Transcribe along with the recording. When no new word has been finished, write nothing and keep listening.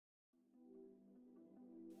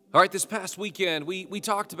All right, this past weekend, we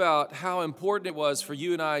talked about how important it was for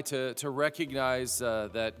you and I to recognize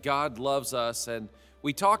that God loves us. And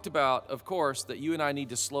we talked about, of course, that you and I need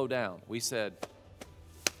to slow down. We said,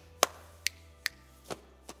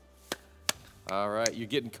 all right, you're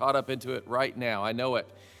getting caught up into it right now. I know it.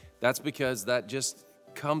 That's because that just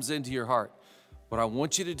comes into your heart. What I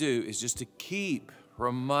want you to do is just to keep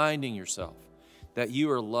reminding yourself that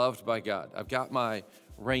you are loved by God. I've got my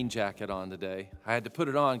rain jacket on today. I had to put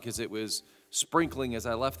it on because it was sprinkling as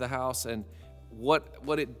I left the house, and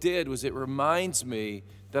what it did was it reminds me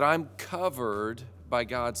that I'm covered by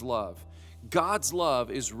God's love. God's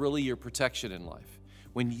love is really your protection in life.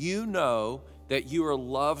 When you know that you are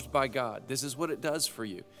loved by God, this is what it does for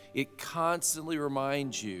you. It constantly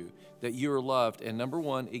reminds you that you are loved, and number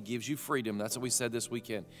one, it gives you freedom. That's what we said this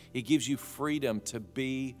weekend. It gives you freedom to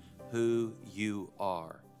be who you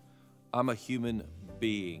are. I'm a human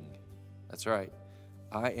being. That's right.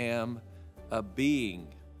 I am a being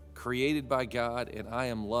created by God, and I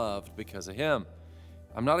am loved because of Him.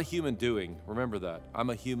 I'm not a human doing. Remember that. I'm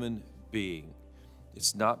a human being.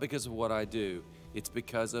 It's not because of what I do. It's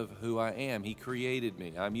because of who I am. He created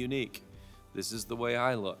me. I'm unique. This is the way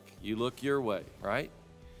I look. You look your way, right?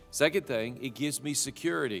 Second thing, it gives me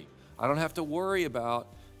security. I don't have to worry about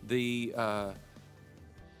the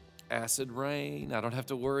acid rain. I don't have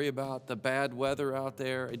to worry about the bad weather out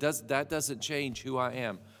there. That doesn't change who I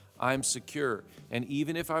am. I'm secure. And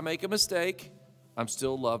even if I make a mistake, I'm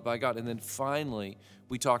still loved by God. And then finally,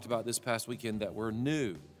 we talked about this past weekend that we're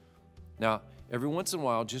new. Now, every once in a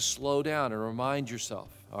while, just slow down and remind yourself,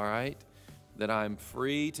 all right, that I'm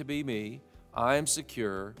free to be me, I'm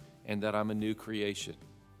secure, and that I'm a new creation.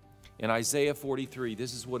 In Isaiah 43,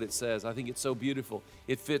 this is what it says. I think it's so beautiful.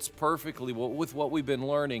 It fits perfectly with what we've been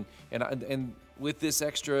learning. And with this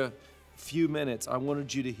extra few minutes, I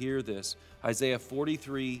wanted you to hear this. Isaiah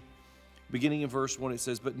 43, beginning in verse 1, it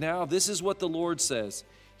says, "But now this is what the Lord says.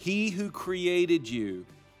 He who created you,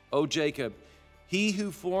 O Jacob, he who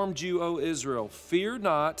formed you, O Israel, fear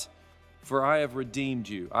not, for I have redeemed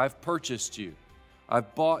you. I've purchased you.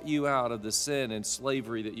 I've bought you out of the sin and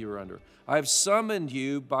slavery that you were under. I've summoned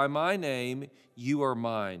you by my name. You are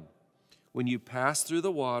mine. When you pass through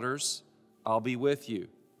the waters, I'll be with you.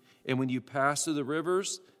 And when you pass through the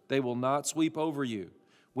rivers, they will not sweep over you.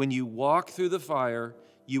 When you walk through the fire,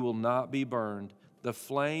 you will not be burned. The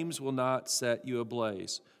flames will not set you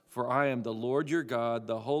ablaze. For I am the Lord your God,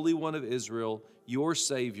 the Holy One of Israel, your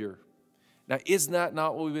Savior." Now, isn't that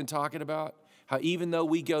not what we've been talking about? How even though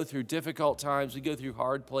we go through difficult times, we go through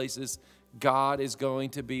hard places, God is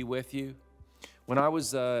going to be with you. When I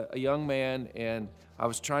was a young man and I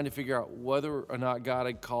was trying to figure out whether or not God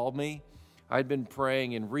had called me, I'd been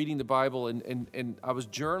praying and reading the Bible, and I was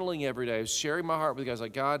journaling every day. I was sharing my heart with God. I was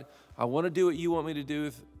like, God, I want to do what you want me to do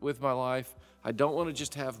with my life. I don't want to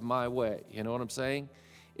just have my way. You know what I'm saying?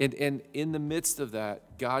 And in the midst of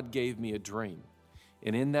that, God gave me a dream.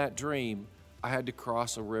 And in that dream, I had to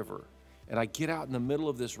cross a river. And I get out in the middle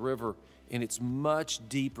of this river, and it's much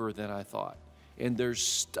deeper than I thought. And there's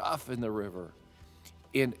stuff in the river.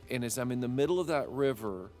 And as I'm in the middle of that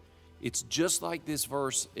river, it's just like this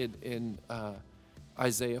verse in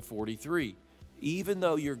Isaiah 43. Even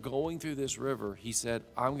though you're going through this river, he said,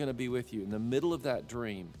 I'm going to be with you. In the middle of that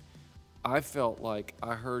dream, I felt like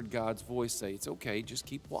I heard God's voice say, it's okay, just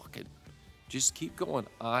keep walking. Just keep going.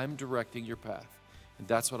 I'm directing your path. And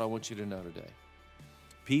that's what I want you to know today.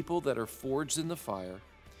 People that are forged in the fire,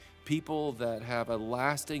 people that have a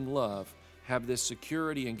lasting love, have this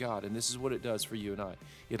security in God. And this is what it does for you and I.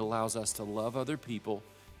 It allows us to love other people,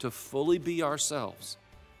 to fully be ourselves.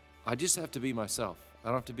 I just have to be myself. I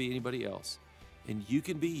don't have to be anybody else. And you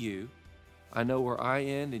can be you. I know where I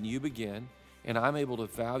end and you begin. And I'm able to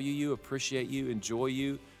value you, appreciate you, enjoy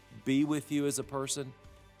you, be with you as a person.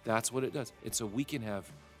 That's what it does. And so we can have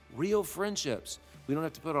real friendships. We don't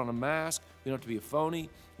have to put on a mask. We don't have to be a phony.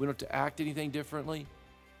 We don't have to act anything differently.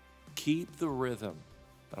 Keep the rhythm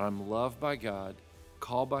that I'm loved by God,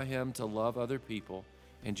 called by Him to love other people,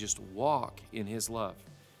 and just walk in His love.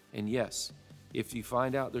 And yes, if you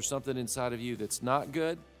find out there's something inside of you that's not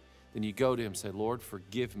good, then you go to Him and say, Lord,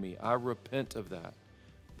 forgive me. I repent of that.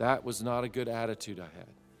 That was not a good attitude I had.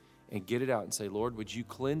 And get it out and say, Lord, would you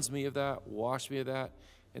cleanse me of that, wash me of that,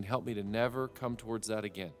 and help me to never come towards that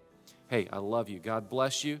again. Hey, I love you. God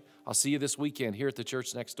bless you. I'll see you this weekend here at the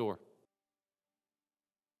church next door.